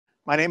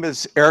My name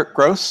is Eric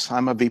Grosse.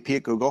 I'm a VP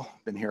at Google.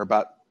 Been here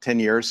about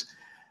 10 years.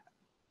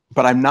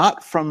 But I'm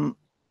not from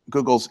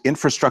Google's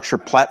infrastructure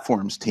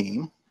platforms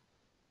team,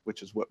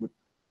 which is what the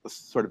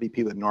sort of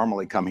VP would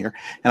normally come here.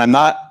 And I'm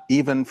not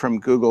even from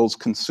Google's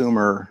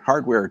consumer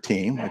hardware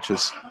team, which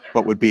is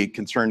what would be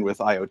concerned with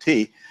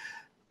IoT.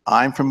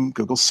 I'm from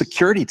Google's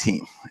security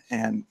team,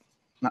 and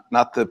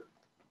not the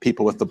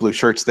people with the blue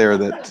shirts there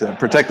that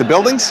protect the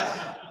buildings,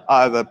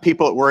 the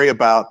people that worry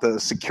about the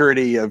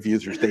security of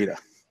users' data.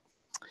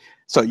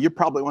 So you're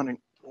probably wondering,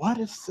 what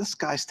is this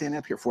guy standing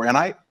up here for? And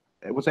I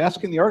was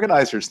asking the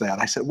organizers that.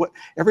 I said, "What?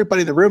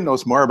 Everybody in the room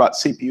knows more about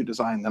CPU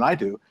design than I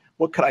do.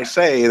 What could I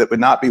say that would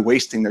not be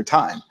wasting their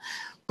time?"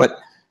 But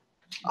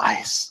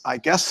I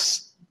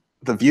guess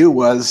the view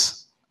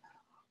was,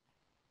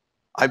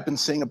 I've been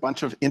seeing a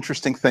bunch of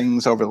interesting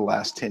things over the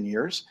last 10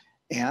 years,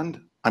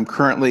 and I'm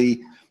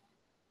currently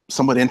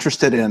somewhat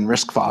interested in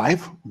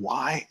RISC-V.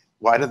 Why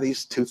do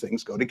these two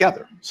things go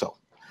together? So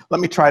let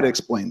me try to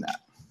explain that.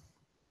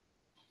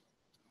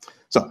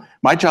 So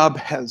my job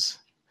has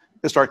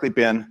historically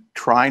been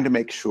trying to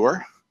make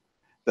sure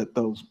that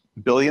those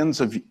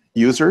billions of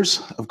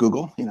users of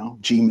Google,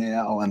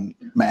 Gmail and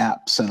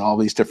Maps and all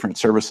these different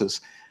services,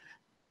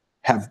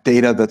 have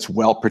data that's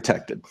well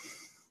protected.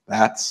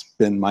 That's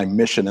been my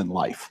mission in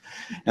life.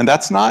 And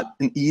that's not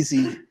an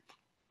easy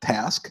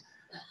task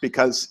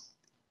because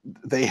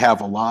they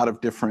have a lot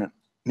of different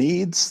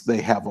needs.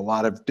 They have a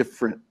lot of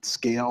different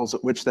scales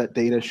at which that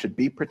data should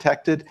be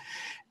protected.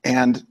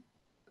 And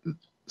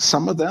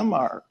some of them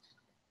are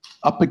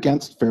up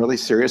against fairly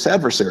serious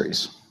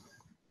adversaries.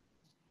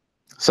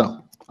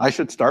 So I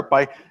should start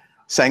by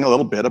saying a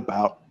little bit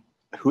about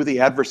who the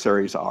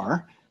adversaries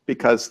are,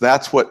 because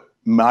that's what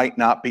might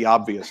not be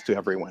obvious to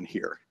everyone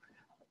here.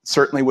 It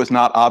certainly was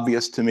not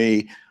obvious to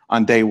me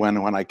on day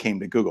one when I came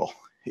to Google.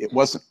 It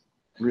wasn't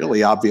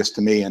really obvious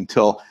to me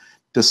until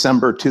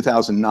December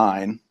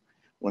 2009,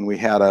 when we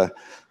had a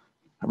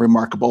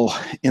remarkable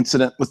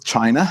incident with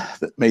China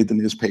that made the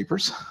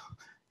newspapers.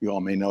 You all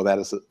may know that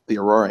as the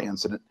Aurora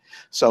incident.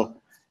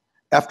 So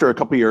after a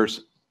couple of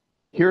years,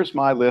 here's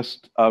my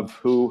list of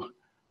who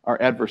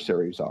our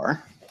adversaries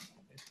are.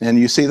 And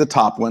you see the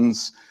top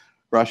ones: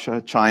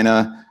 Russia,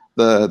 China,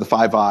 the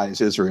Five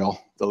Eyes, Israel.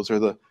 Those are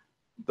the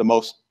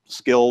most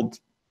skilled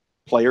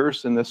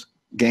players in this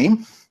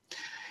game.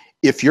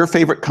 If your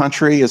favorite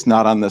country is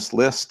not on this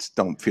list,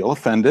 don't feel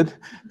offended.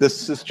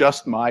 This is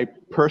just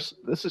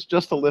this is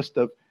just a list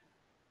of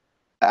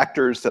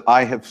actors that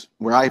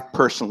where I've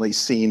personally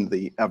seen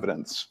the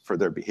evidence for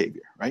their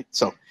behavior, right?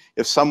 So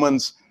if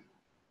someone's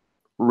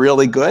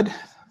really good,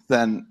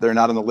 then they're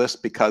not on the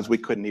list because we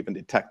couldn't even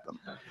detect them.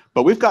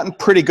 But we've gotten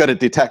pretty good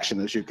at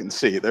detection, as you can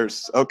see.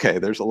 There's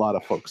a lot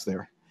of folks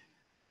there.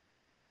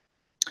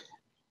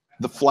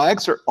 The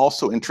flags are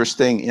also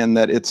interesting in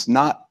that it's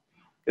not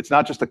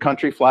just a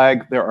country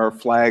flag. There are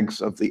flags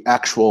of the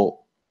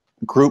actual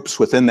groups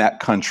within that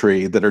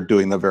country that are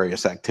doing the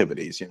various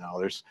activities.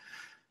 There's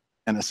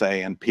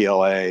NSA and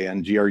PLA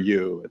and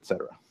GRU, et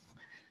cetera.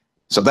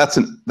 So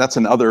that's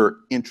another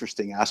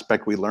interesting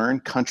aspect we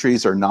learned.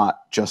 Countries are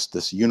not just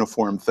this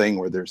uniform thing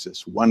where there's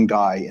this one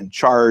guy in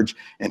charge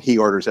and he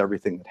orders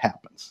everything that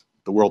happens.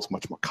 The world's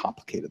much more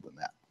complicated than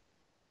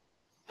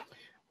that.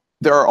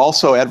 There are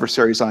also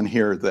adversaries on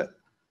here that,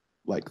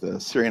 like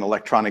the Syrian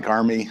Electronic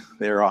Army,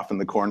 they're off in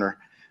the corner,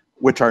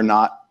 which are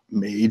not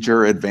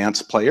major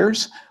advanced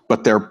players,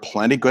 but they're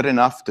plenty good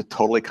enough to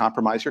totally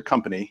compromise your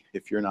company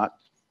if you're not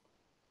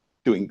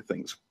doing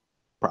things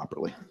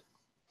properly.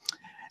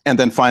 And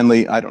then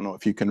finally, I don't know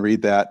if you can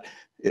read that,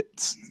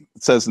 it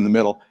says in the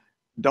middle,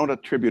 don't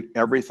attribute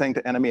everything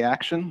to enemy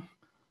action.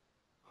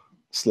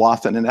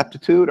 Sloth and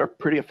ineptitude are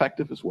pretty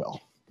effective as well.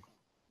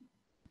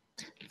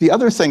 The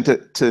other thing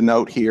to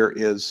note here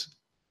is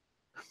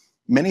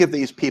many of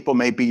these people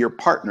may be your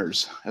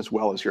partners as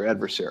well as your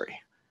adversary.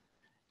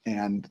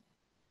 And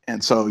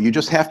so you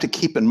just have to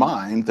keep in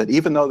mind that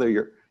even though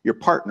they're your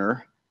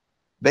partner,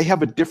 they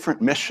have a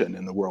different mission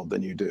in the world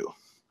than you do.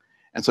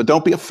 And so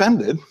don't be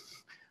offended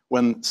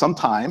when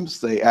sometimes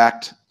they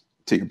act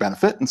to your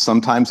benefit and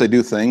sometimes they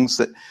do things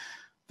that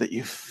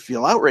you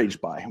feel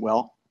outraged by.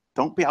 Well,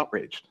 don't be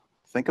outraged.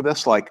 Think of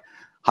this like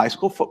high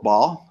school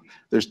football.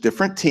 There's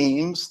different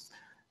teams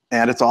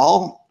and it's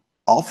all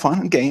fun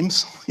and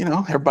games.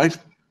 Everybody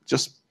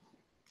just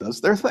does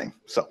their thing.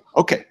 So,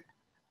 okay.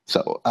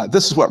 So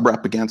this is what we're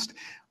up against.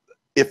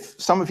 If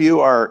some of you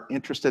are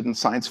interested in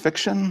science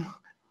fiction,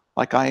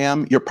 like I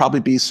am, you'll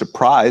probably be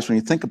surprised when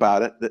you think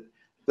about it that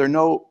there are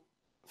no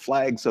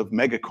flags of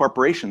mega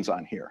corporations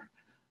on here.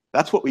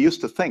 That's what we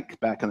used to think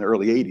back in the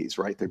early 80s,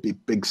 right? There'd be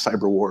big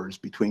cyber wars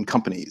between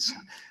companies.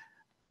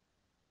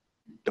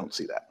 Don't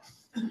see that.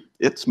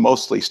 It's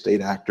mostly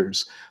state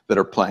actors that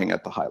are playing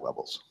at the high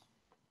levels.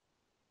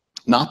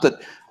 Not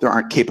that there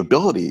aren't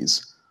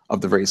capabilities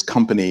of the various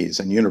companies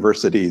and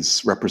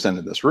universities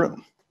represented in this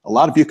room. A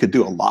lot of you could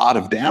do a lot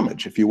of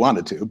damage if you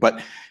wanted to,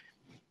 but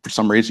for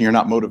some reason you're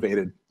not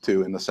motivated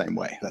to in the same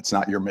way. That's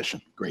not your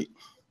mission. Great.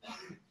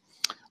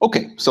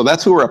 Okay, so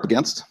that's who we're up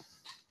against.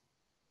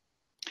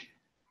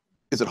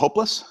 Is it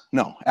hopeless?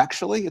 No,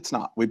 actually it's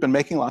not. We've been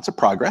making lots of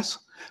progress.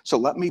 So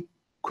let me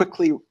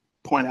quickly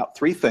point out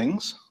 3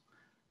 things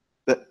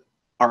that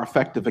are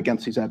effective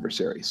against these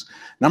adversaries.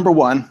 Number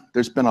 1,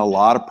 there's been a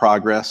lot of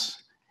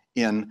progress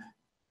in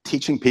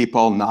teaching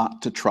people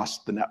not to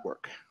trust the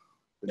network.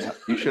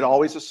 You should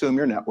always assume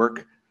your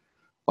network,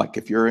 like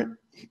if you're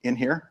in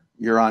here,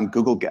 you're on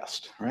Google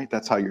Guest, right?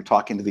 That's how you're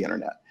talking to the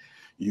internet.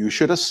 You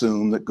should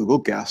assume that Google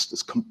Guest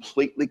is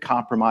completely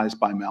compromised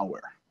by malware.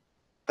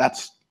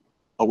 That's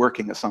a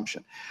working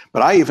assumption.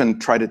 But I even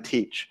try to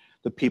teach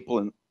the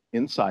people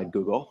inside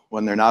Google,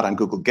 when they're not on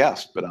Google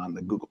Guest, but on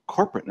the Google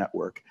corporate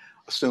network,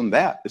 assume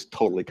that is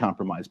totally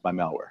compromised by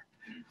malware.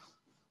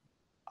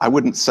 I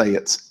wouldn't say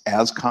it's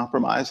as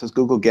compromised as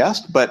Google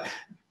Guest, but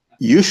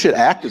you should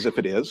act as if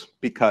it is,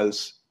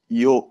 because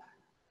you'll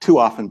too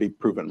often be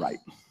proven right.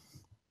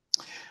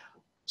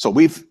 So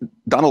we've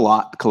done a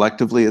lot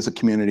collectively as a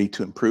community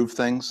to improve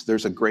things.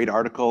 There's a great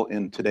article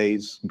in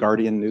today's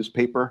Guardian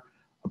newspaper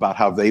about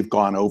how they've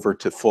gone over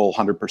to full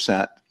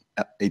 100%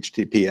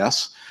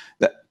 HTTPS.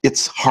 That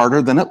it's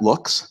harder than it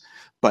looks,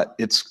 but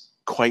it's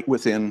quite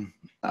within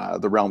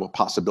the realm of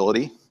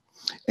possibility.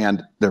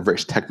 And there are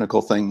various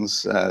technical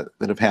things that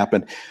have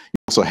happened. You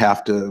also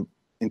have to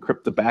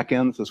encrypt the back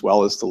ends as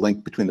well as the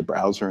link between the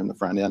browser and the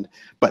front end,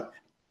 but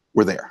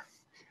we're there.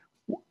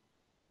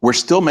 We're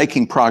still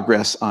making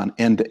progress on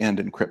end-to-end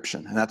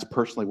encryption, and that's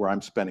personally where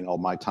I'm spending all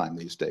my time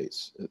these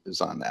days, is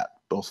on that,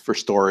 both for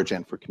storage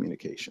and for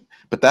communication.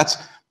 But that's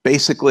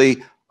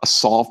basically a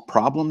solved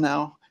problem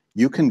now.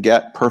 You can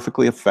get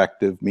perfectly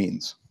effective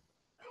means.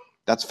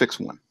 That's fix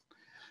 1.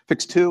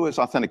 Fix 2 is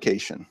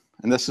authentication,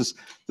 and this is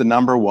the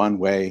 #1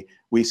 way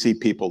we see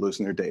people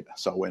losing their data.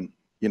 So when,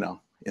 you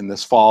know, in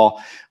this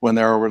fall, when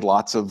there were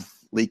lots of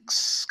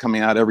leaks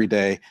coming out every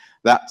day,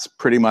 that's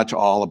pretty much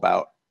all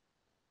about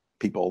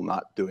people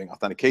not doing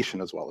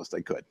authentication as well as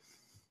they could.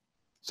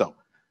 So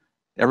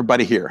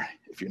everybody here,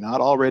 if you're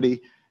not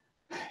already,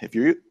 if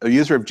you're a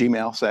user of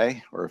Gmail,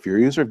 say, or if you're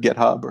a user of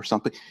GitHub or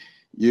something,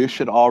 you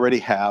should already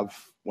have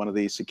one of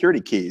these security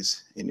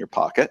keys in your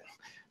pocket,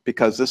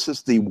 because this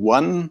is the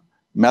one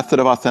method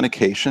of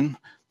authentication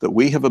that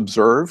we have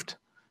observed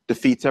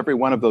defeats every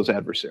one of those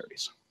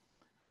adversaries.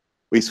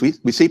 We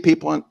see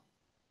people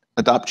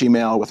adopt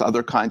Gmail with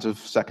other kinds of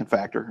second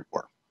factor,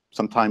 or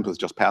sometimes with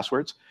just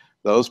passwords.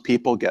 Those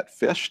people get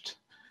phished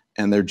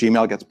and their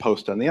Gmail gets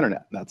posted on the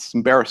internet. That's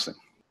embarrassing,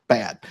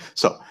 bad.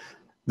 So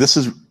this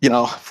is, you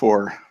know,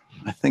 for,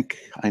 I think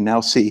I now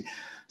see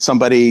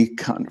somebody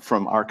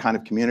from our kind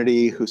of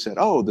community who said,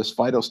 oh, this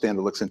FIDO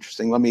standard looks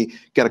interesting. Let me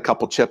get a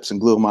couple chips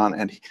and glue them on,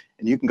 and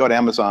you can go to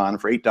Amazon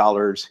for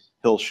 $8.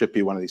 He'll ship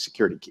you one of these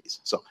security keys.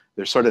 So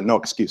there's sort of no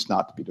excuse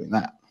not to be doing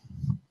that.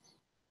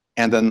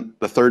 And then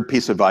the third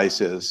piece of advice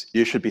is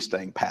you should be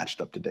staying patched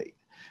up to date.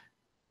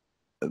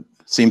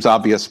 Seems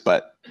obvious,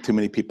 but too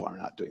many people are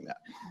not doing that.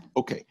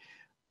 Okay,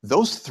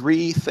 those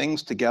 3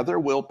 things together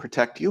will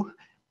protect you.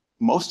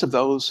 Most of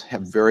those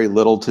have very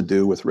little to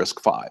do with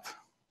RISC-V.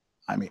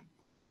 I mean,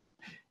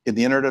 in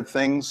the Internet of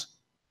Things,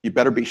 you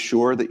better be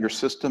sure that your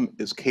system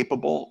is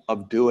capable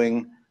of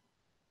doing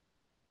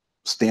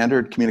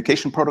standard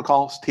communication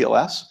protocols,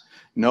 TLS.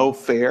 No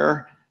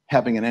fair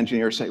having an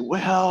engineer say,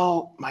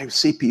 well, my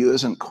CPU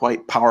isn't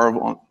quite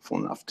powerful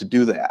enough to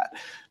do that.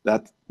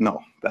 No,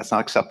 that's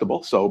not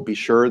acceptable. So be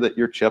sure that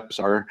your chips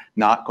are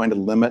not going to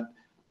limit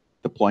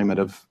deployment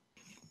of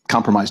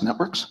compromised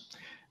networks.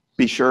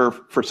 Be sure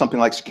for something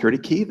like security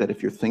key that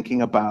if you're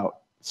thinking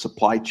about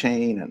supply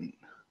chain and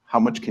how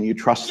much can you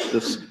trust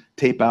this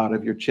tape out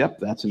of your chip,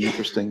 that's an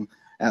interesting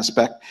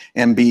aspect.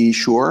 And be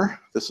sure,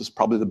 this is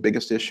probably the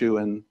biggest issue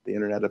in the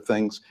Internet of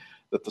Things,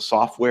 that the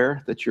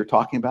software that you're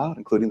talking about,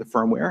 including the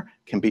firmware,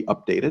 can be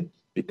updated,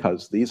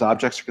 because these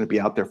objects are going to be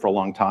out there for a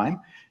long time.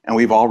 And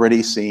we've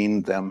already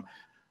seen them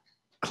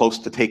close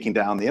to taking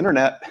down the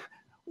internet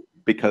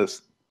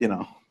because, you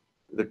know,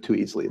 they're too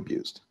easily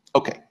abused.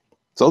 Okay,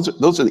 so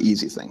those are the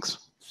easy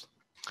things.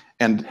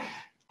 And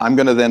I'm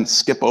going to then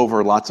skip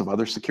over lots of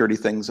other security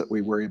things that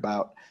we worry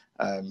about.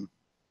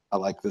 I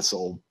like this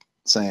old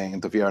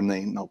saying, you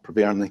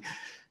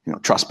know,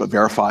 trust but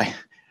verify.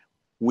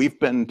 We've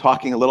been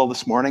talking a little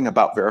this morning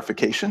about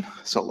verification,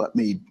 so let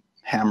me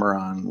hammer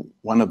on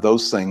one of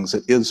those things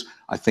that is,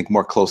 I think,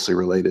 more closely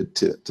related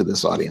to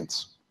this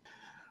audience.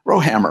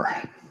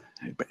 Rowhammer.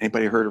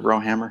 Anybody heard of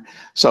Rowhammer?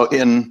 So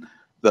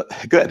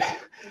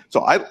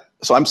So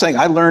I'm saying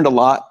I learned a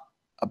lot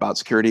about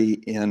security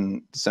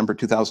in December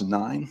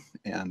 2009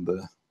 and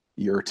the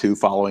year or 2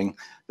 following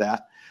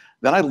that.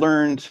 Then I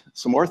learned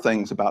some more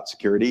things about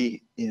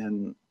security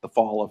in the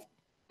fall of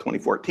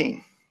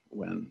 2014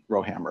 when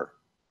Rowhammer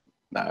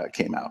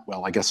came out.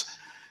 Well, I guess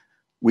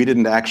we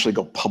didn't actually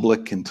go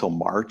public until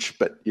March,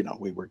 but you know,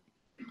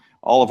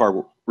 all of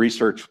our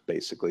research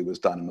basically was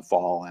done in the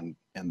fall, and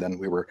then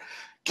we were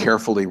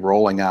carefully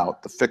rolling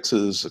out the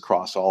fixes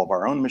across all of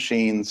our own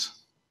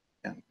machines,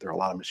 and there are a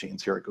lot of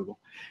machines here at Google,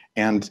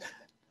 and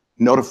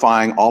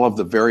notifying all of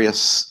the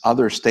various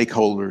other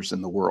stakeholders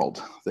in the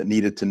world that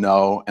needed to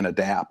know and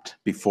adapt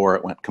before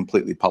it went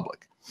completely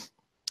public.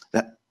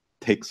 That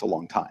takes a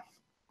long time.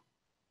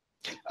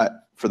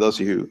 for those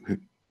of you who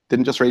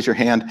didn't just raise your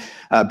hand,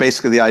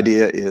 basically the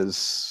idea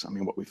is, I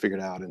mean, what we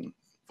figured out in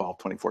fall of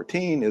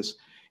 2014 is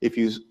if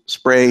you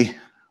spray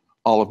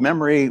all of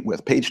memory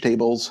with page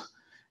tables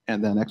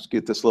and then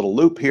execute this little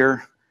loop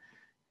here,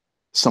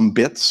 some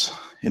bits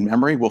in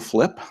memory will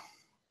flip.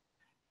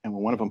 And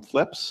when one of them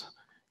flips,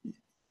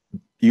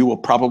 you will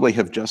probably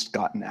have just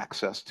gotten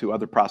access to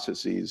other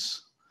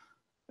processes'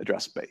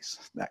 address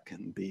space that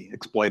can be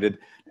exploited.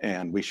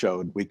 And we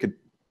showed we could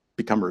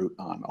become root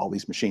on all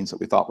these machines that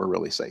we thought were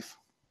really safe.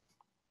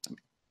 I mean,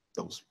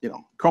 those, you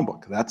know,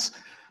 Chromebook,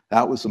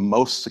 that was the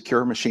most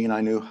secure machine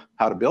I knew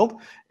how to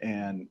build.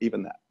 And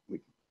even that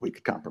we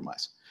could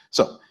compromise.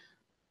 So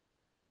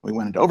we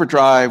went into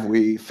overdrive,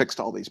 we fixed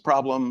all these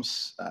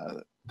problems.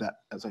 That,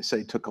 as I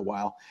say, took a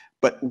while.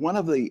 But one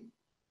of the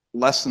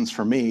lessons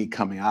for me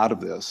coming out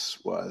of this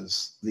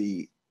was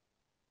the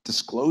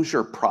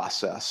disclosure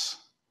process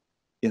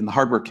in the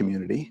hardware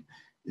community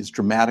is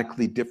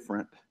dramatically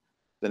different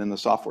than in the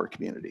software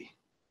community.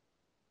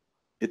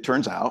 It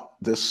turns out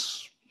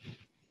this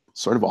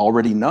sort of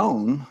already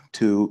known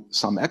to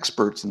some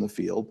experts in the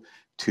field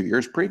 2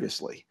 years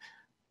previously.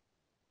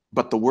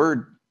 But the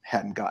word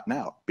hadn't gotten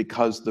out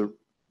because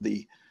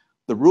the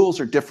rules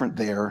are different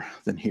there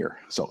than here.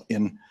 So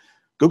in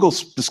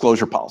Google's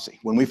disclosure policy,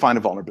 when we find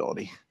a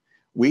vulnerability,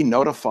 we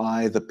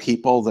notify the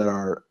people that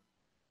are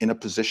in a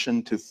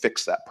position to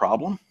fix that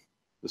problem.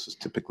 This is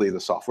typically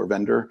the software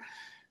vendor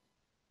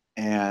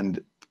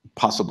and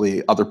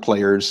possibly other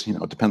players. You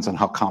know, it depends on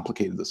how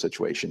complicated the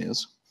situation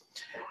is.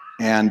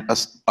 And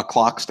a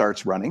clock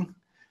starts running,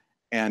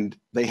 and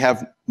they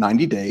have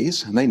 90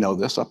 days, and they know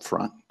this up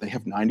front. They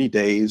have 90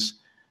 days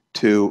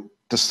to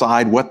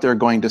decide what they're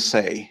going to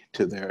say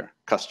to their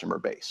customer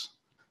base.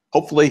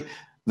 Hopefully,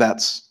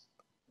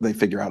 they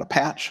figure out a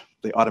patch,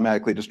 they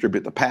automatically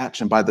distribute the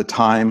patch, and by the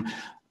time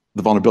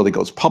the vulnerability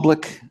goes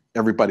public,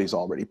 everybody's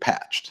already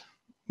patched,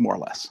 more or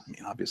less. I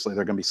mean, obviously,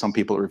 there are going to be some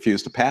people that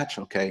refuse to patch.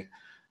 Okay,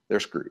 they're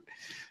screwed.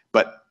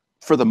 But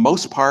for the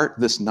most part,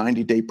 this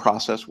 90-day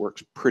process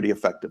works pretty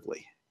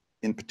effectively.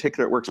 In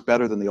particular, it works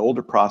better than the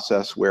older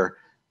process where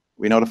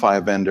we notify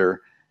a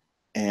vendor,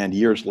 and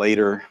years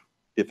later,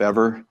 if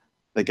ever,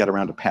 they get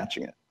around to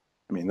patching it.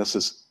 I mean, this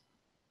is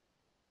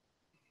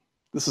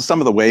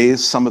some of the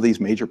ways some of these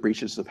major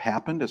breaches have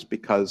happened is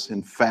because,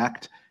 in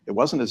fact, it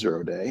wasn't a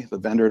 0-day. The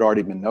vendor had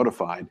already been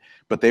notified,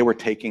 but they were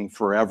taking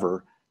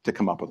forever to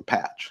come up with a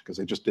patch because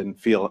they just didn't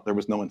feel there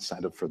was no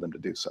incentive for them to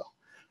do so.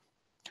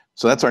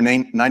 So that's our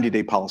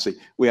 90-day policy.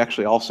 We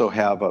actually also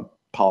have a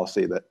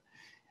policy that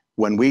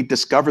when we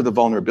discover the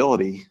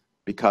vulnerability,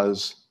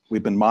 because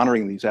we've been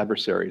monitoring these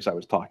adversaries I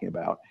was talking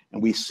about,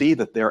 and we see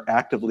that they're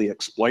actively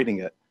exploiting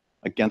it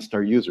against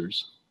our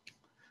users.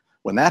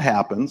 When that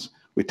happens,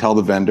 we tell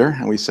the vendor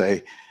and we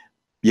say,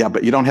 yeah,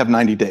 but you don't have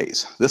 90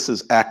 days. This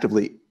is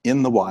actively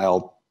in the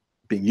wild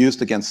being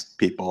used against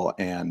people,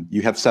 and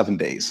you have 7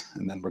 days,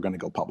 and then we're going to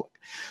go public.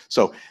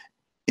 So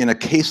in a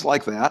case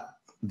like that,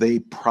 they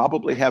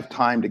probably have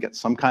time to get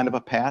some kind of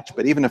a patch,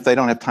 but even if they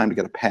don't have time to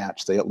get a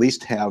patch, they at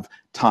least have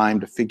time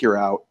to figure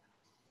out,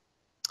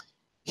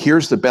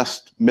 here's the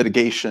best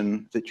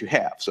mitigation that you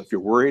have. So if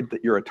you're worried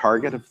that you're a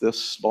target of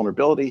this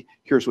vulnerability,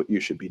 here's what you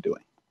should be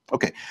doing.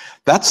 Okay,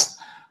 that's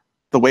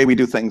the way we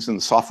do things in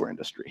the software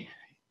industry.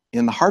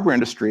 In the hardware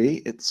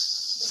industry, it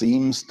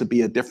seems to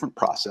be a different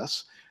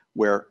process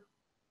where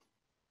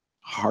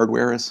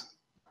hardware is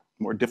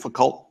more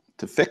difficult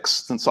to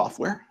fix than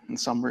software in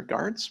some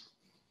regards.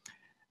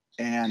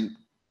 And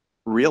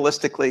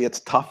realistically, it's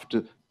tough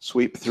to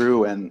sweep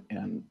through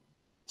and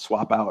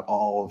swap out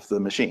all of the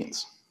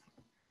machines.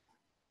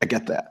 I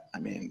get that. I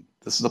mean,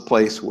 this is a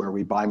place where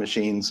we buy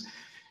machines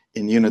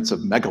in units of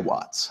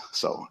megawatts.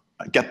 So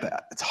I get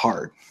that. It's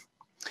hard.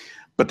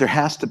 But there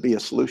has to be a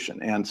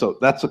solution. And so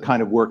that's the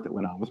kind of work that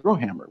went on with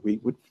Rowhammer. We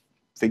would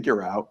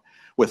figure out,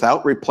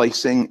 without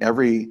replacing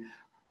every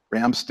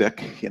RAM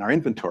stick in our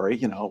inventory,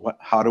 you know,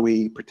 how do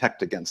we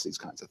protect against these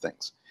kinds of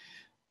things?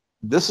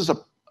 This is a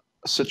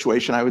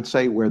situation, I would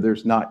say, where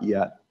there's not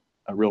yet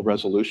a real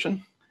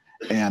resolution.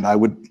 And I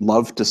would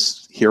love to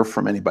hear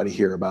from anybody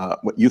here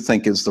about what you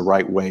think is the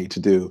right way to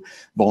do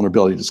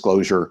vulnerability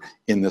disclosure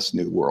in this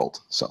new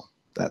world. So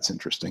that's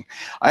interesting.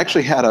 I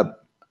actually had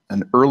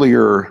an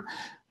earlier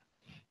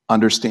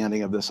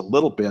understanding of this a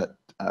little bit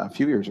a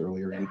few years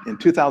earlier. In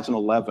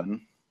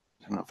 2011,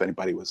 I don't know if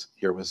anybody was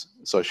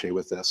associated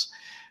with this,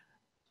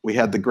 we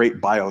had the great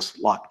BIOS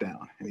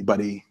lockdown.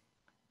 Anybody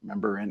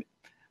remember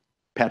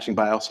patching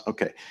BIOS?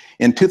 Okay.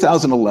 In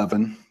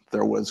 2011,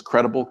 there was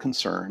credible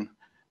concern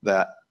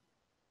that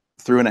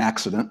through an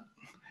accident,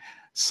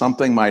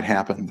 something might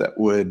happen that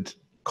would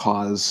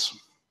cause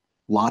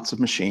lots of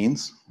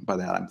machines. By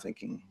that, I'm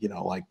thinking, you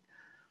know, like,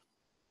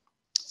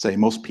 say,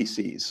 most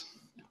PCs,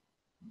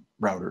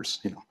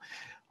 routers, you know,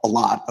 a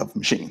lot of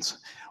machines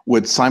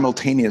would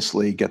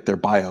simultaneously get their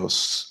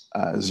BIOS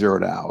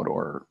zeroed out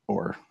or,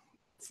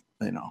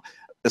 you know,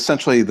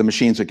 essentially the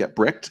machines would get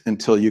bricked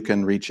until you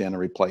can reach in and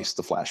replace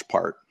the flash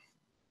part.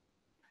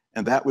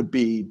 And that would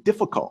be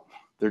difficult.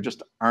 There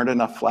just aren't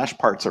enough flash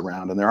parts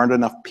around, and there aren't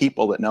enough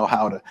people that know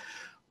how to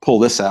pull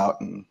this out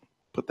and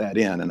put that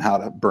in, and how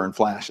to burn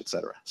flash, et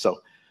cetera.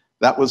 So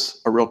that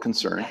was a real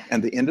concern.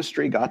 And the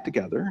industry got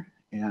together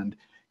and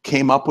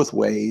came up with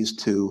ways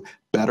to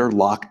better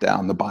lock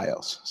down the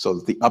BIOS so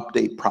that the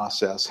update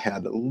process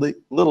had a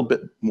little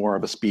bit more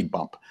of a speed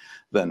bump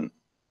than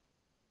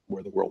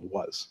where the world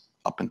was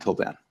up until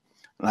then.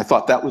 And I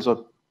thought that was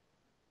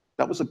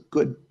a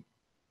good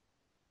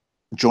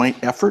joint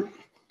effort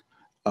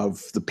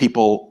of the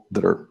people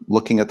that are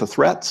looking at the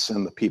threats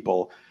and the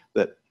people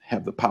that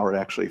have the power to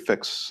actually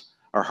fix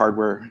our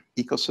hardware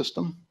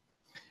ecosystem.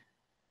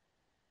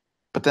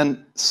 But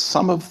then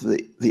some of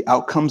the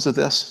outcomes of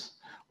this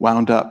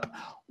wound up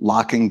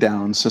locking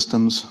down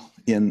systems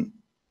in,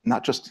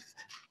 not just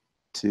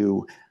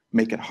to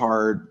make it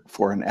hard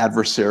for an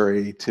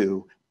adversary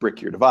to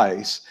brick your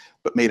device,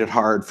 but made it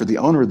hard for the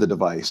owner of the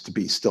device to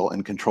be still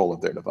in control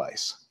of their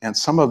device. And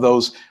some of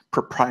those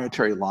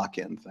proprietary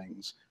lock-in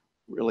things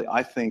really,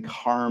 I think,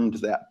 harmed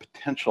that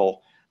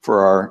potential for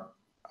our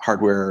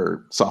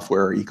hardware,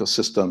 software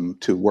ecosystem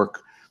to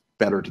work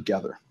better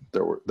together.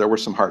 There were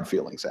some hard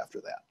feelings after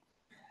that.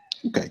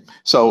 Okay,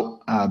 so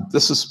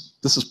this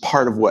is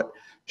part of what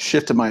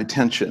shifted my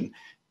attention.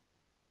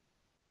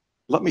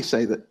 Let me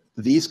say that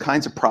these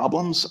kinds of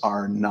problems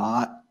are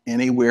not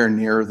anywhere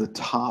near the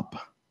top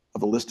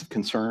of a list of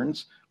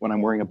concerns when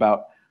I'm worrying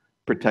about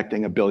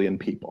protecting 1 billion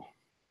people.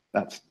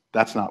 That's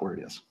not where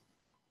it is.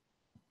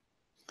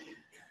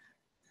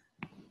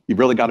 You've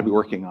really got to be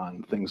working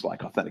on things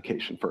like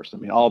authentication first. I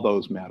mean, all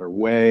those matter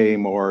way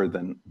more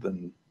than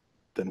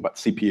what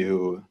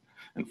CPU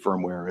and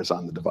firmware is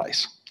on the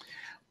device.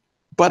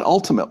 But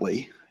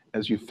ultimately,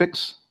 as you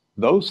fix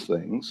those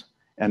things,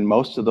 and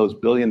most of those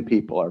 1 billion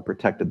people are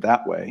protected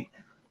that way,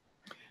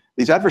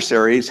 these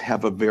adversaries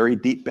have a very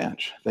deep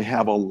bench. They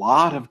have a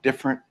lot of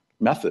different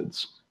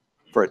methods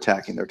for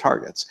attacking their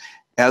targets.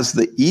 As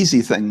the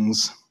easy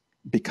things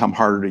become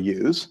harder to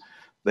use,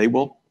 they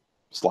will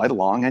slide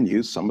along and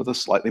use some of the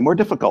slightly more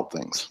difficult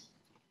things.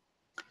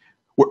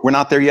 We're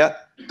not there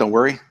yet. Don't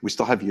worry. We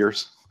still have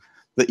years.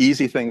 The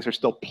easy things are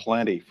still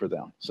plenty for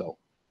them. So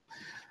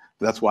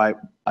that's why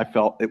I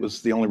felt it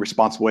was the only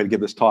responsible way to give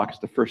this talk, is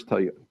to first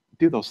tell you,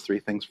 do those 3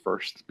 things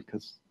first,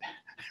 because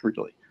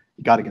really,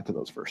 you got to get to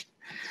those first.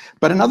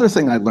 But another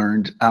thing I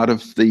learned out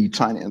of the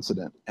China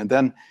incident, and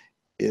then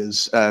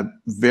is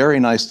very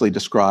nicely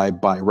described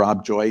by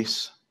Rob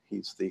Joyce.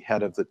 He's the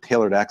head of the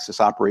Tailored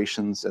Access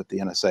Operations at the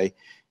NSA.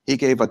 He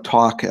gave a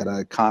talk at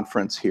a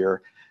conference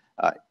here,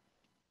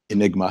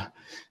 Enigma,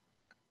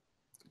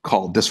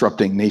 called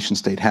Disrupting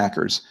Nation-State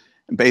Hackers.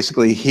 And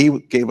basically, he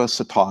gave us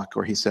a talk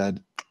where he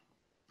said,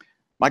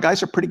 my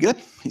guys are pretty good.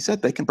 He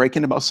said, they can break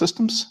into most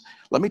systems.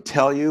 Let me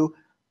tell you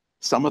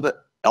some of the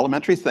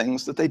elementary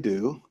things that they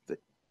do that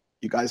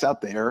you guys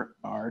out there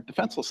are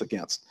defenseless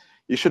against.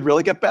 You should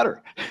really get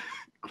better.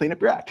 Clean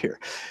up your act here.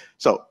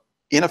 So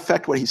in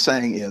effect, what he's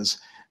saying is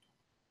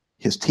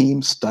his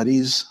team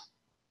studies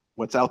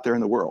what's out there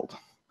in the world.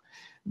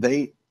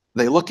 They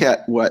look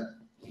at what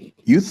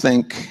you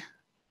think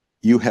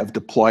you have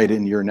deployed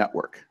in your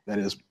network. That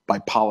is, by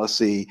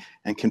policy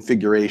and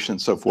configuration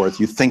and so forth,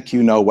 you think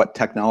you know what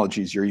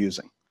technologies you're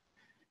using.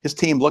 His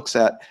team looks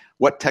at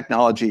what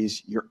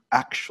technologies you're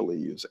actually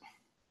using.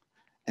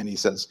 And he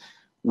says,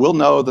 we'll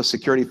know the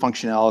security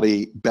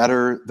functionality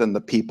better than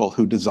the people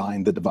who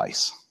designed the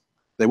device.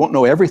 They won't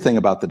know everything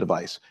about the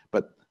device,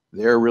 but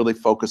they're really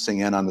focusing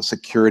in on the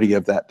security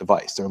of that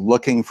device. They're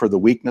looking for the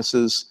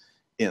weaknesses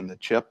in the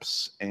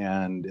chips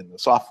and in the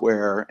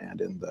software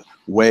and in the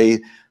way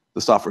the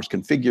software is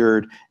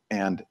configured,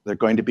 and they're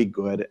going to be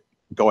good at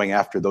going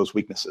after those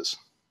weaknesses.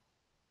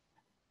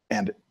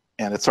 And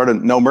it's sort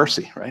of no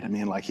mercy, right? I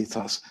mean, like he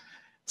says,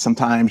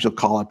 sometimes you'll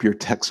call up your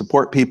tech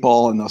support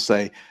people and they'll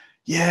say,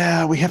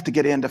 yeah, we have to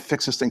get in to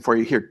fix this thing for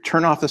you. Here,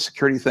 turn off the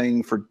security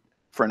thing for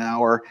an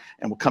hour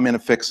and we'll come in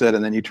and fix it,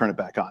 and then you turn it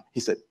back on. He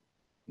said,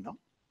 no,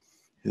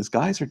 his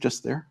guys are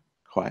just there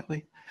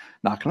quietly,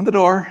 knocking on the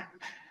door.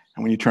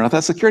 And when you turn off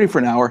that security for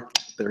an hour,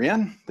 they're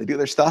in, they do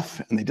their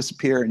stuff, and they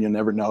disappear, and you'll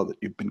never know that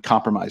you've been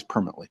compromised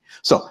permanently.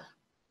 So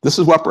this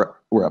is what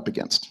we're up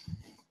against.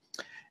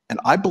 And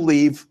I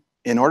believe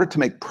in order to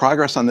make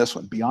progress on this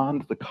one,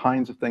 beyond the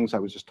kinds of things I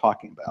was just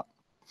talking about,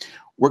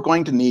 we're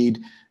going to need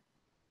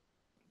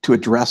to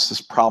address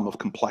this problem of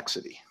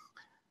complexity.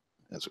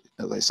 As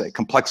I say,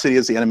 complexity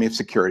is the enemy of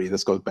security.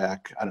 This goes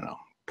back, I don't know,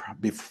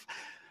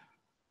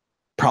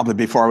 probably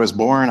before I was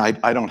born.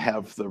 I don't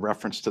have the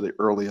reference to the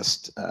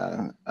earliest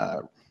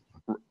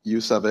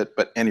use of it,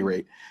 but at any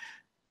rate,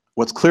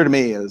 what's clear to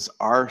me is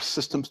our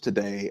systems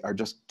today are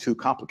just too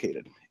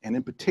complicated. And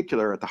in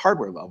particular, at the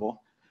hardware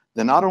level,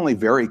 they're not only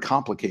very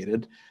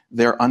complicated,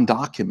 they're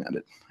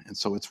undocumented. And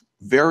so it's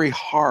very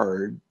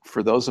hard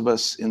for those of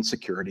us in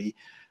security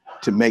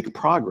to make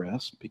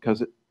progress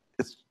because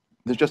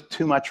there's just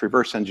too much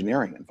reverse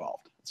engineering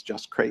involved. It's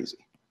just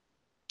crazy.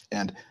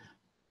 And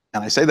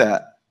I say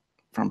that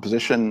from a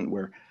position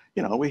where,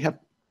 you know, we have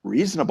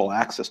reasonable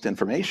access to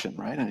information,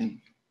 right? I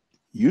mean,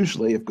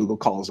 usually if Google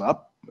calls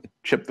up, a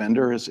chip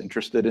vendor is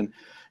interested in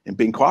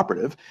being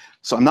cooperative.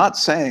 So I'm not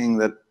saying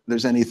that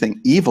there's anything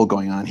evil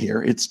going on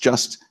here. It's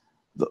just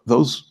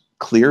those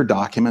clear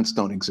documents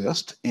don't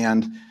exist,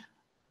 and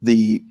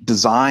the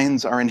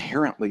designs are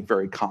inherently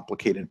very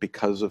complicated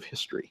because of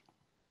history.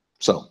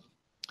 So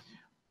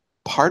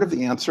part of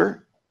the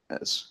answer,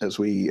 as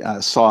we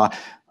saw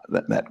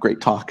that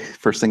great talk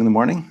first thing in the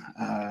morning,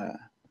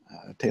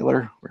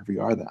 Taylor, wherever you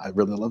are, I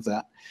really love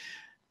that.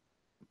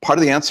 Part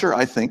of the answer,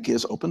 I think,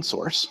 is open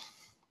source,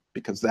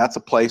 because that's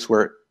a place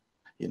where,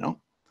 you know,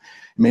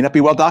 it may not be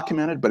well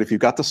documented, but if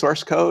you've got the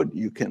source code,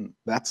 you can,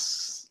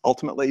 that's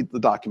ultimately the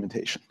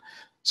documentation.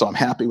 So I'm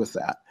happy with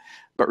that.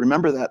 But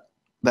remember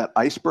that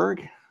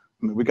iceberg,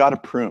 I mean, we got to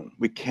prune.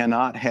 We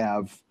cannot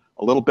have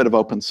a little bit of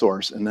open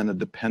source and then a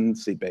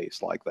dependency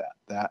base like that.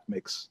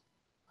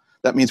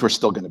 That means we're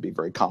still going to be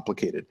very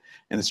complicated.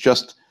 And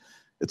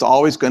it's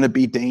always going to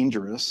be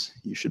dangerous.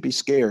 You should be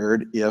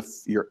scared if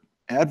your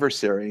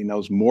adversary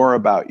knows more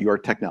about your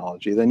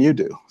technology than you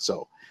do.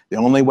 So the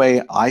only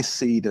way I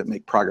see to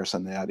make progress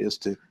on that is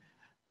to,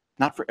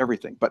 not for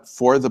everything, but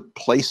for the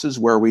places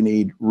where we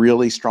need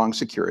really strong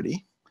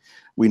security,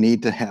 we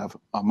need to have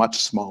a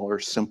much smaller,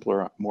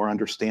 simpler, more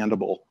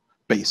understandable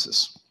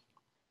basis.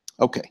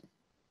 Okay,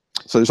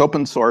 so there's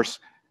open source,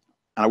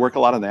 and I work a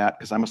lot on that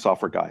because I'm a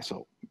software guy.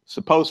 So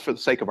suppose for the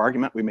sake of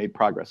argument, we made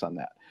progress on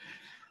that.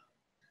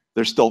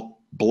 There's still,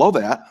 below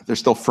that, there's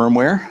still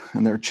firmware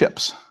and there are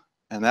chips,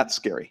 and that's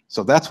scary.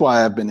 So that's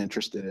why I've been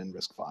interested in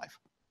RISC-V.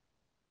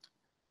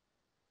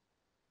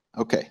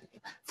 Okay,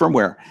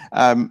 firmware.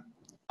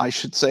 I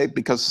should say,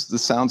 because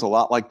this sounds a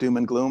lot like doom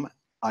and gloom,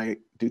 I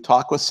do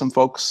talk with some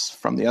folks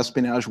from the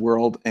espionage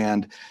world,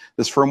 and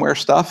this firmware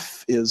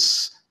stuff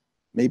is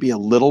maybe a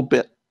little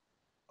bit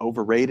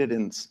overrated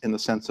in the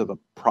sense of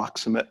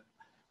approximate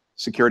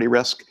security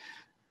risk.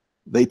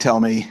 They tell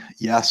me,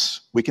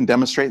 yes, we can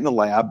demonstrate in the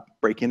lab,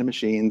 break into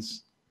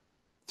machines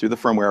through the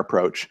firmware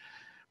approach,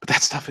 but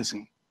that stuff is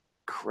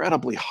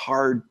incredibly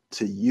hard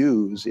to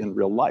use in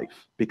real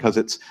life because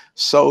it's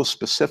so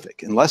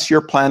specific. Unless you're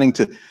planning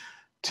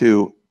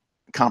to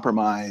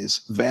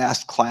compromise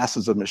vast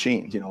classes of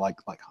machines, you know, like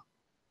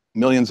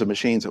millions of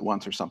machines at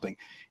once or something.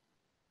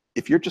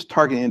 If you're just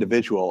targeting an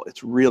individual,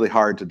 it's really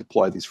hard to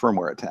deploy these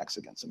firmware attacks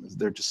against them.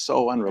 They're just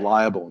so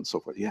unreliable and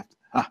so forth. You have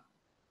to,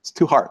 it's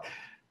too hard.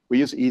 We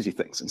use easy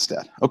things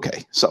instead.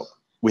 Okay, so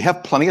we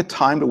have plenty of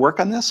time to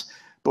work on this,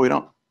 but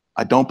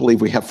I don't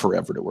believe we have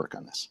forever to work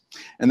on this.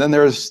 And then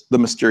there's the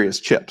mysterious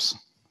chips.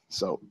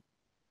 So,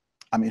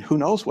 I mean, who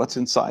knows what's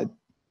inside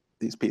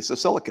these pieces of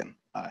silicon?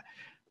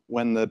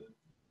 When the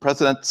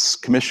President's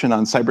Commission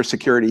on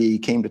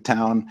Cybersecurity came to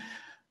town,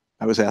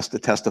 I was asked to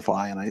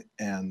testify,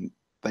 and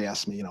they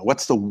asked me, you know,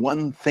 what's the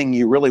one thing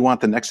you really want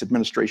the next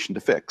administration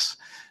to fix?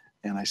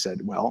 And I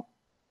said, well,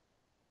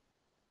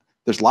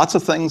 there's lots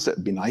of things that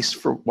would be nice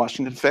for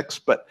Washington to fix,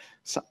 but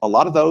a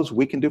lot of those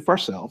we can do for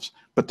ourselves.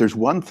 But there's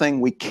one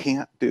thing we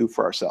can't do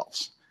for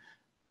ourselves.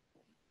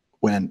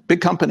 When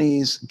big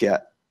companies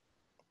get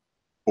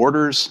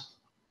orders,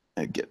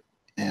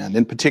 and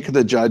in particular,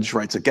 the judge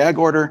writes a gag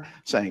order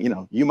saying, you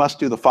know, you must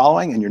do the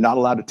following, and you're not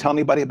allowed to tell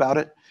anybody about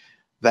it,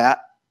 that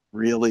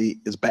really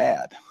is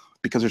bad,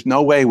 because there's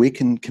no way we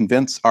can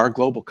convince our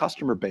global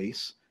customer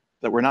base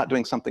that we're not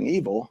doing something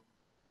evil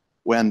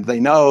when they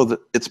know that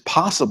it's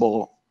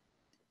possible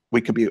we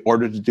could be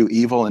ordered to do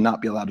evil and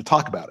not be allowed to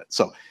talk about it.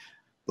 So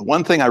the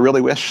one thing I really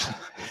wish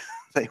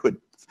they would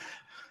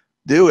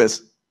do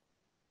is,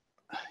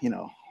 you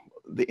know,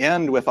 the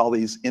end with all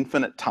these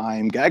infinite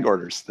time gag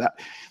orders. That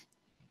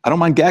I don't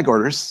mind gag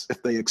orders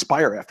if they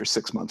expire after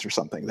 6 months or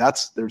something.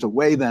 There's a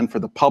way then for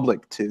the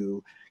public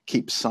to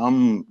keep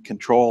some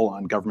control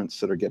on governments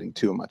that are getting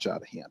too much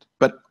out of hand.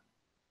 But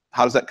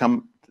how does that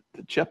come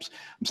to chips?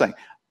 I'm saying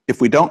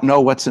if we don't know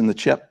what's in the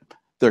chip,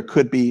 there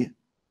could be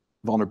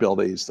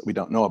vulnerabilities that we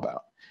don't know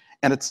about.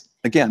 And it's,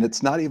 again,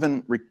 it's not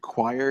even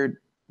required,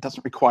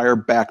 doesn't require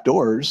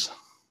backdoors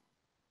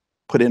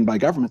put in by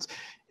governments.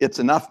 It's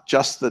enough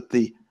just that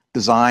the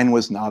design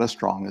was not as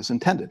strong as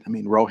intended. I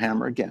mean,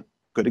 Rowhammer, again,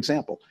 good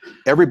example.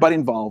 Everybody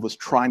involved was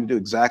trying to do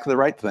exactly the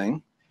right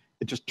thing.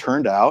 It just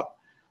turned out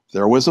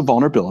there was a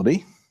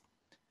vulnerability.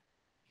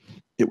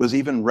 It was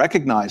even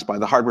recognized by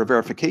the hardware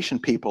verification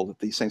people that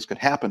these things could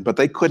happen, but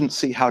they couldn't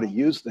see how to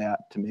use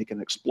that to make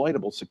an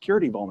exploitable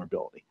security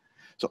vulnerability.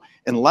 So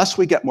unless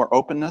we get more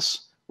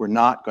openness, we're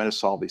not going to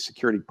solve these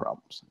security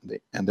problems,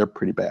 and they're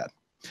pretty bad.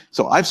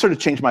 So I've sort of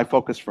changed my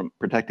focus from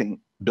protecting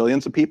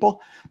billions of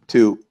people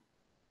to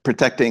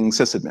protecting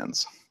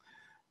sysadmins.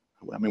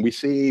 I mean, we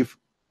see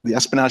the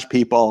espionage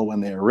people,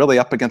 when they're really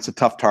up against a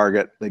tough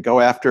target, they go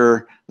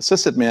after the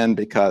sysadmin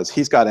because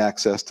he's got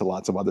access to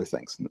lots of other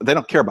things. They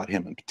don't care about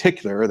him in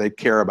particular, they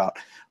care about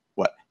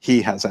what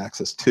he has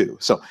access to.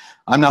 So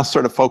I'm now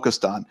sort of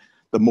focused on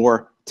the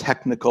more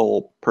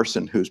technical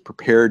person who's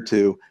prepared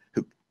to,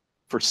 who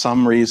for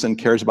some reason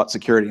cares about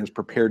security and is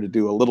prepared to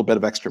do a little bit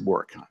of extra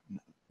work.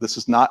 This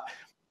is not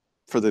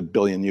for the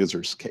billion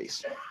users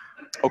case.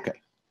 Okay,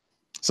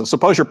 so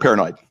suppose you're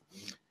paranoid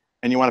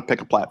and you want to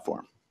pick a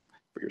platform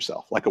for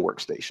yourself, like a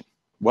workstation.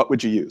 What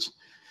would you use?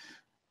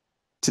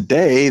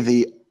 Today,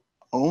 the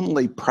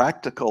only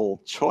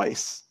practical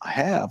choice I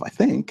have, I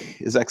think,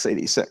 is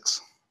x86.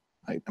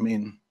 I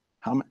mean,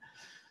 how many?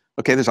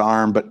 Okay, there's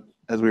ARM, but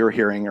as we were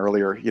hearing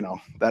earlier, you know,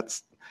 that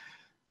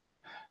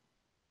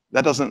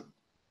doesn't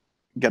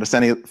get us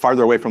any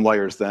farther away from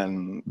lawyers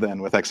than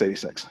with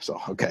x86.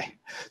 So okay,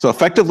 so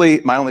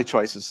effectively, my only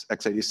choice is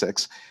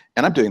x86,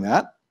 and I'm doing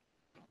that.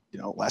 You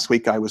know, last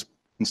week I was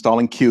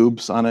installing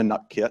cubes on a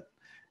nut kit,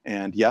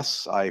 and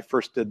yes, I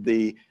first did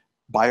the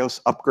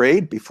BIOS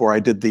upgrade before I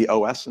did the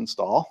OS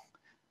install.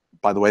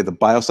 By the way, the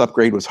BIOS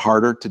upgrade was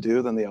harder to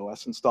do than the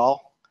OS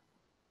install.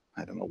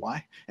 I don't know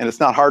why. And it's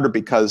not harder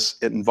because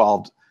it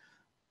involved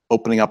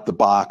opening up the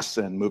box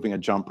and moving a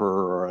jumper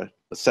or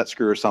a set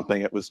screw or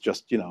something. It was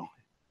just, you know,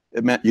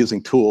 it meant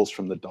using tools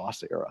from the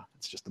DOS era.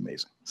 It's just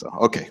amazing. So,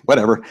 okay,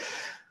 whatever.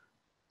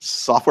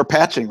 Software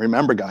patching,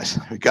 remember guys,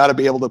 we gotta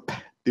be able to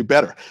do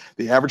better.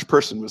 The average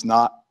person was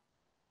not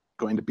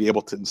going to be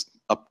able to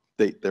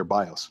update their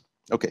BIOS.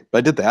 Okay, but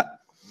I did that,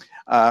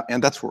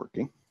 and that's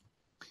working.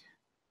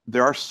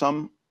 There are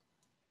some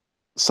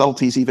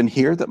subtleties even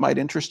here that might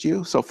interest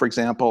you. So for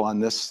example, on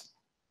this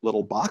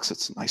little box,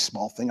 it's a nice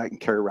small thing I can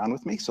carry around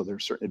with me. So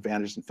there's certain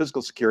advantages in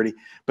physical security,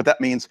 but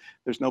that means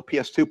there's no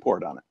PS2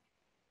 port on it.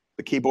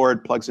 The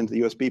keyboard plugs into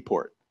the USB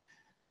port.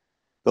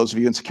 Those of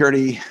you in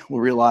security will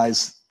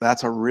realize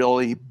that's a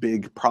really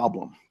big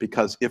problem,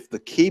 because if the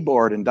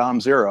keyboard in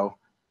DOM0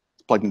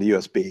 is plugged into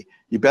USB,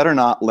 you better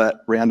not let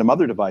random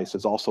other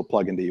devices also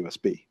plug into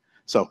USB.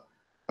 So,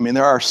 I mean,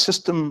 there are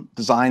system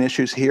design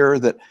issues here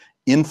that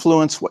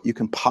influence what you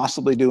can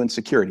possibly do in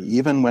security,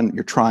 even when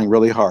you're trying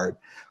really hard,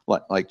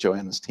 like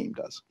Joanna's team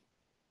does.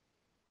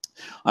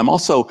 I'm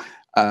also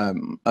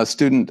a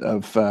student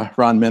of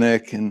Ron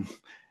Minnick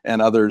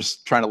and others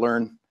trying to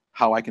learn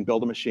how I can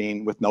build a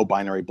machine with no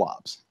binary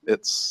blobs.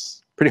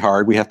 It's pretty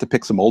hard. We have to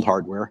pick some old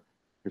hardware.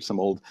 Here's some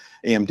old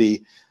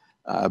AMD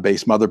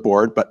based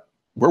motherboard, but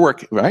we're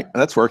working, right?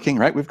 That's working,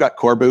 right? We've got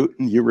core boot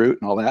and uroot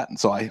and all that. And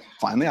so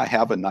finally I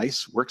have a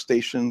nice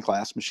workstation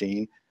class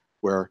machine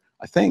where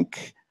I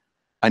think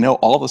I know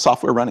all the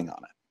software running on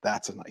it.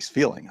 That's a nice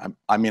feeling.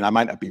 I mean, I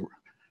might not be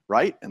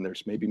right, and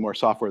there's maybe more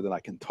software than I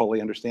can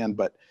totally understand,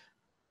 but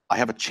I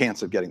have a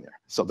chance of getting there.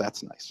 So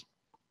that's nice.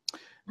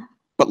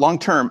 But long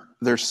term,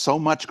 there's so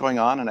much going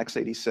on in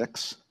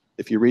x86.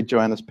 If you read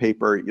Joanna's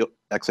paper,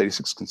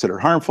 x86 is considered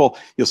harmful,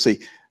 you'll see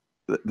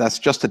that's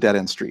just a dead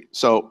end street.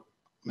 So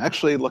I'm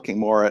actually looking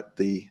more at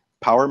the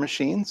power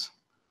machines.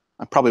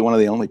 I'm probably one of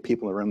the only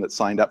people in the room that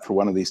signed up for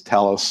one of these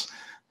Talos.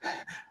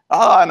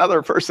 Ah,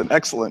 another person,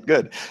 excellent,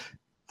 good.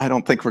 I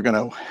don't think we're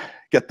gonna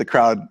get the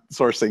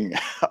crowdsourcing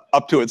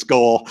up to its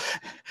goal.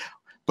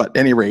 But at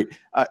any rate,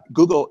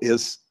 Google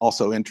is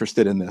also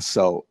interested in this.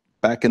 So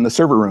back in the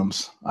server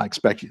rooms, I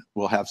expect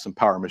we'll have some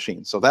power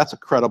machines. So that's a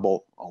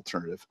credible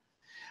alternative.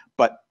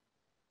 But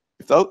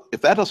if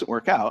that doesn't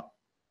work out,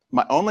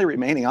 my only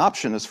remaining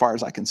option, as far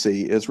as I can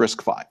see, is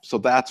RISC-V. So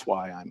that's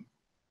why I'm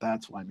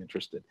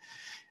interested.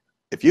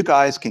 If you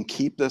guys can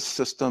keep this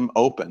system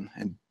open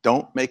and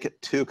don't make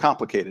it too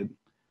complicated,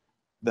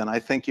 then I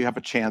think you have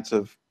a chance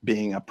of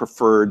being a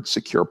preferred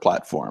secure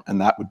platform, and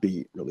that would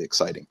be really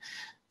exciting.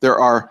 There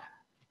are,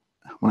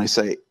 when I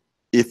say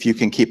if you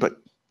can keep it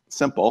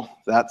simple,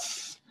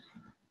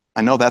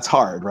 I know that's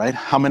hard, right?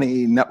 How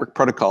many network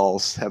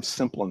protocols have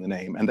simple in the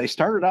name? And they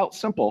started out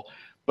simple,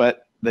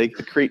 but they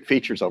create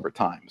features over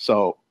time.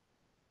 So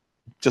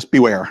just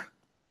beware.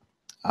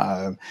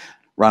 Ron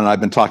and I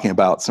have been talking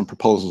about some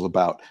proposals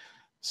about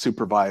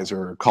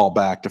supervisor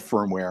callback to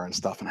firmware and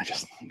stuff, and I'm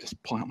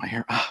just pulling out my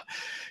hair.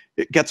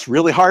 It gets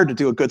really hard to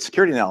do a good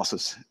security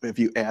analysis if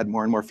you add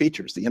more and more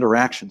features. The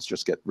interactions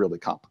just get really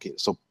complicated,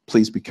 so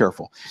please be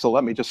careful. So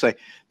let me just say,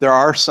 there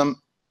are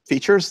some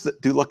features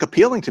that do look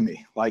appealing to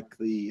me, like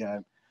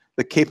the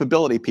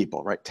capability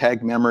people, right?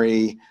 Tag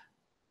memory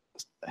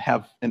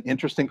have an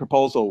interesting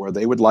proposal where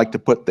they would like to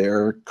put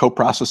their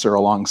coprocessor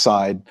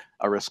alongside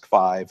a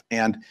RISC-V,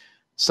 and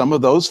some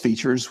of those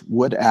features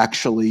would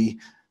actually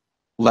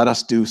let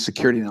us do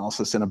security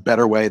analysis in a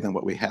better way than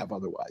what we have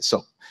otherwise.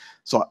 So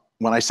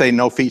when I say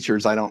no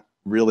features, I don't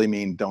really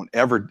mean don't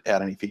ever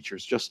add any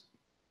features. Just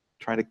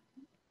try to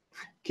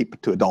keep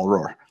it to a dull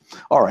roar.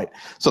 All right.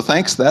 So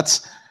thanks.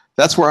 That's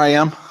where I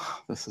am.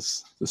 This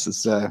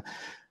is the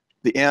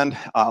end.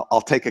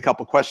 I'll take a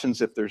couple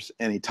questions if there's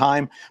any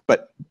time.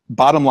 But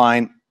bottom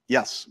line,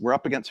 yes, we're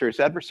up against serious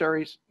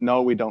adversaries.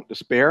 No, we don't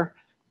despair,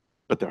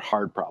 but they're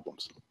hard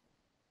problems.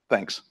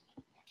 Thanks.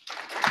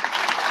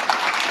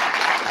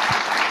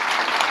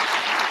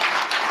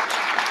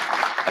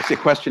 I see a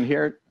question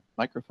here.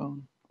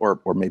 Microphone, or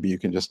maybe you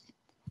can just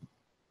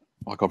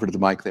walk over to the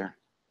mic there.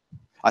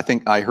 I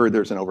think I heard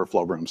there's an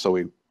overflow room,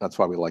 so that's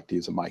why we like to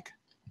use a mic.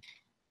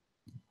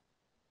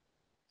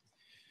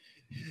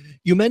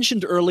 You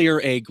mentioned earlier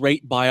a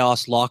great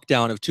BIOS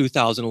lockdown of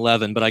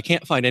 2011, but I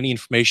can't find any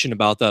information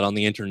about that on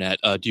the internet.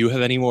 Do you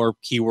have any more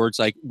keywords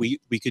like we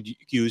could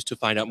use to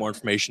find out more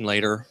information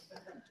later?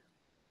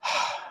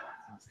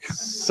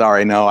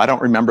 Sorry, no, I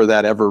don't remember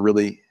that ever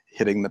really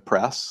hitting the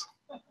press.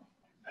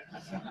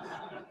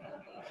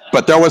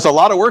 But there was a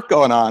lot of work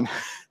going on.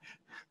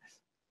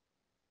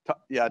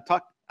 Yeah,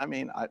 I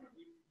mean,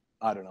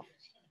 I don't know.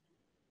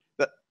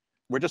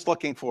 We're just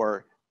looking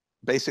for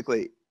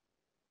basically,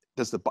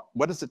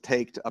 what does it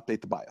take to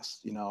update the BIOS?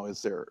 You know,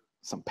 is there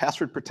some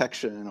password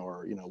protection,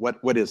 or you know,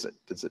 what is it?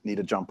 Does it need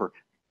a jumper?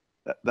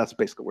 That's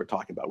basically what we're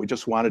talking about. We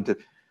just wanted to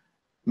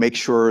make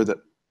sure that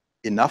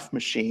enough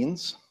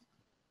machines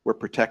were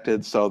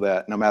protected so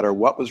that no matter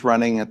what was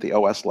running at the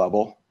OS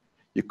level,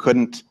 you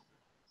couldn't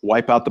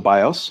wipe out the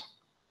BIOS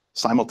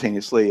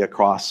simultaneously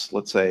across,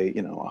 let's say,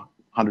 you know,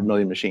 100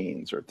 million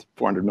machines or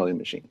 400 million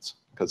machines,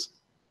 because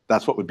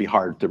that's what would be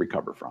hard to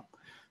recover from.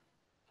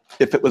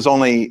 If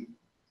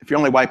you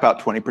only wipe out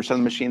 20% of the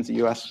machines in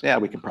the US, yeah,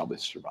 we can probably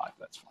survive.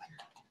 That's fine.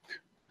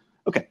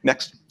 Okay,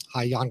 next.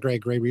 Hi, Jan Gray,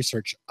 Gray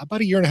Research.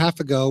 About a year and a half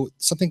ago,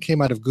 something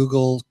came out of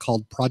Google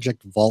called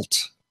Project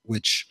Vault,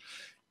 which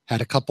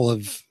had a couple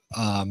of,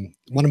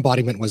 one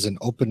embodiment was an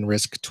Open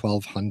RISC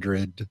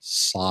 1200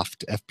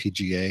 soft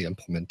FPGA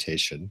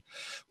implementation.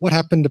 What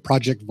happened to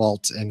Project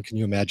Vault, and can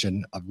you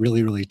imagine a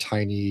really, really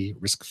tiny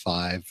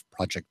RISC-V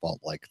Project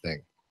Vault-like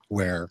thing,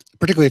 where,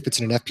 particularly if it's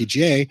in an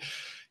FPGA,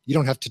 you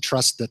don't have to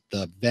trust that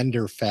the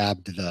vendor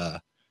fabbed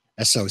the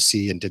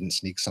SoC and didn't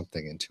sneak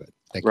something into it.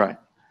 Thank you. Right.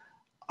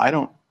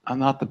 I'm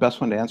not the best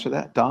one to answer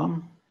that.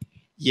 Dom?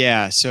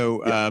 Yeah,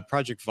 so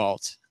Project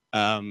Vault.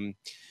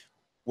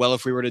 Well,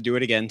 if we were to do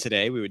it again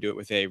today, we would do it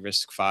with a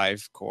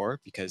RISC-V core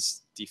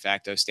because de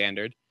facto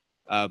standard.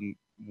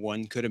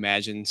 One could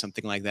imagine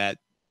something like that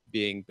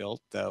being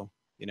built, though,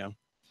 you know,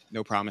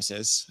 no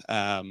promises.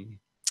 Come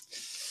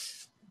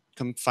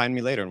find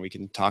me later and we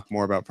can talk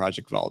more about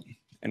Project Vault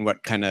and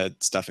what kind of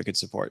stuff it could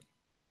support.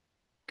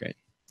 Great.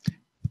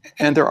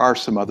 And there are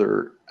some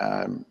other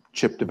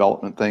chip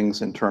development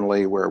things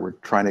internally where we're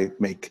trying to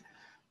make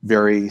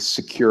very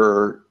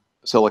secure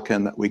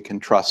silicon that we can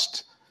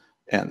trust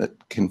and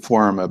that can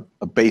form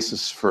a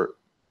basis for,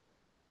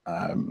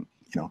 you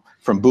know,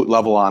 from boot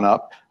level on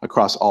up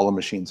across all the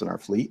machines in our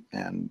fleet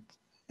and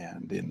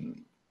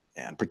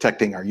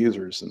protecting our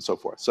users and so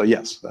forth. So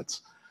yes,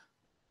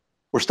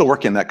 we're still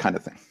working that kind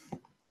of thing.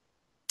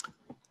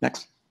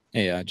 Next.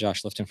 Hey,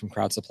 Josh Lifton from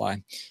Crowd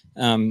Supply.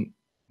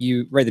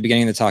 You, right at the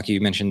beginning of the talk,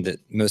 you mentioned that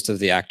most of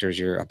the actors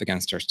you're up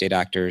against are state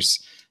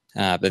actors.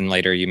 Then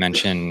later you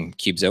mentioned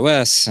Cubes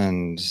OS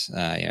and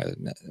you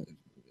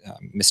know,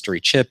 mystery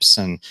chips,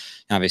 and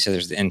obviously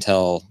there's the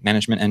Intel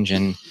management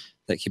engine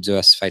that Cubes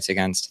OS fights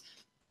against.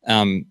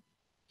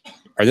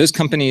 Are those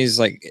companies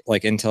like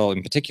Intel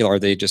in particular, are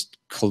they just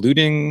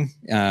colluding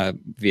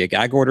via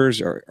gag orders,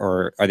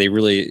 or are they're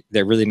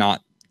really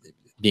not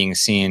being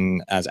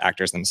seen as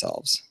actors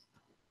themselves?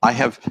 I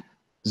have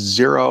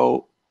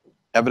zero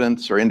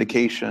evidence or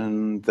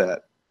indication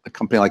that a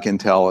company like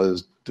Intel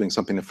is doing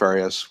something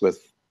nefarious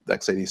with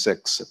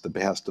x86 at the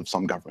behest of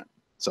some government.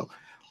 So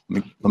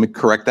let me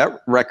correct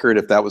that record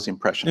if that was the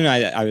impression. No,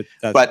 that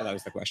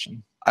was the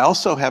question. I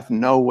also have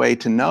no way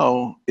to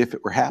know if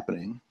it were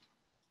happening.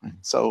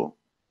 So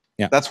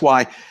yeah, that's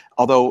why,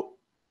 although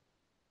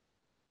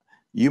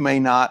you may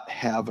not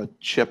have a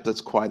chip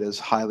that's quite as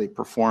highly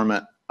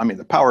performant, I mean,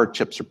 the power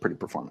chips are pretty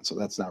performant, so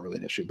that's not really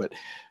an issue, but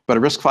a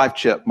RISC-V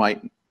chip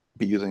might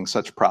be using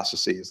such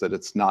processes that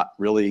it's not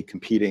really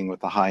competing with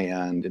the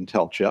high-end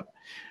Intel chip.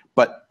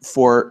 But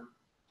for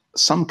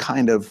some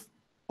kind of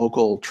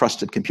local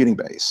trusted computing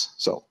base,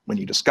 so when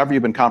you discover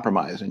you've been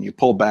compromised and you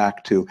pull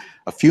back to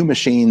a few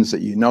machines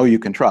that you know you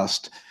can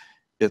trust,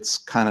 it's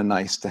kind of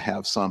nice to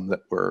have some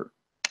that were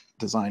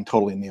designed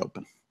totally in the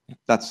open.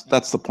 That's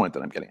the point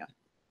that I'm getting at.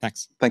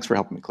 Thanks. Thanks for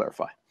helping me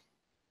clarify.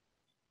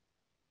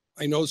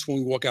 I notice when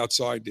we walk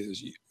outside,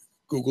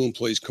 Google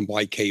employees can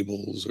buy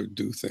cables or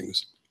do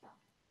things.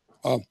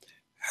 How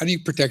do you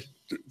protect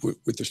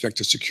with respect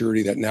to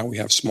security that now we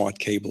have smart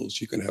cables?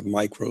 You can have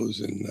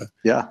micros and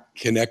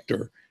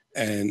connector,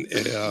 and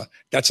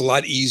that's a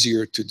lot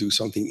easier to do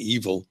something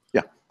evil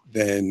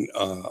than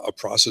a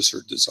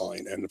processor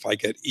design. And if I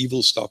get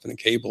evil stuff in a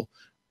cable,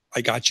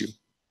 I got you.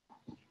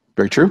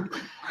 Very true.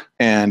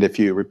 And if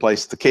you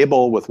replace the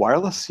cable with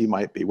wireless, you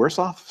might be worse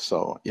off.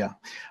 So yeah.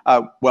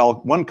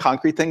 Well, one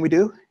concrete thing we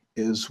do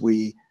is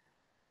we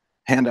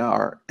hand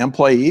our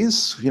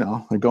employees, you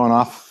know, they're going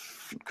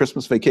off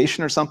Christmas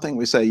vacation or something.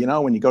 We say, you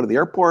know, when you go to the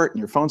airport and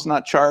your phone's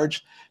not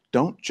charged,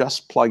 don't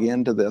just plug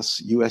into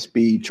this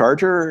USB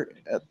charger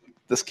at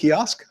this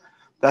kiosk.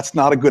 That's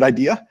not a good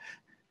idea.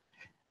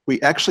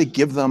 We actually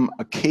give them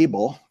a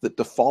cable that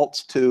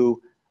defaults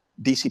to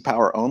DC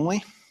power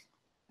only,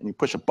 and you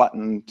push a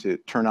button to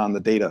turn on the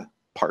data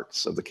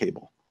parts of the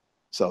cable,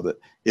 so that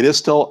it is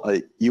still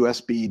a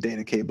USB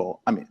data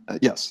cable. I mean,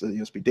 yes, a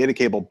USB data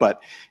cable,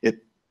 but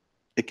it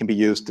can be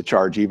used to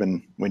charge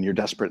even when you're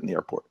desperate in the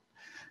airport.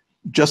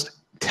 Just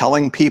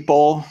telling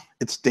people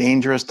it's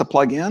dangerous to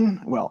plug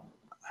in, well,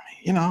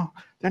 you know,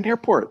 they're in the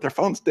airport, their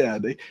phone's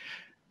dead,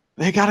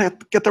 they gotta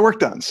get their work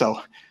done.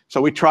 So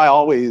we try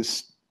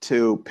always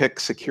to pick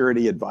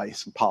security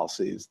advice and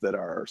policies that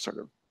are sort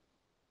of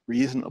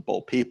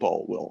reasonable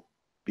people will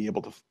be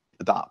able to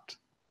adopt.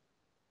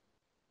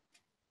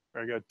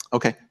 Very good.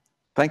 Okay,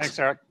 thanks. Thanks,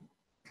 Eric.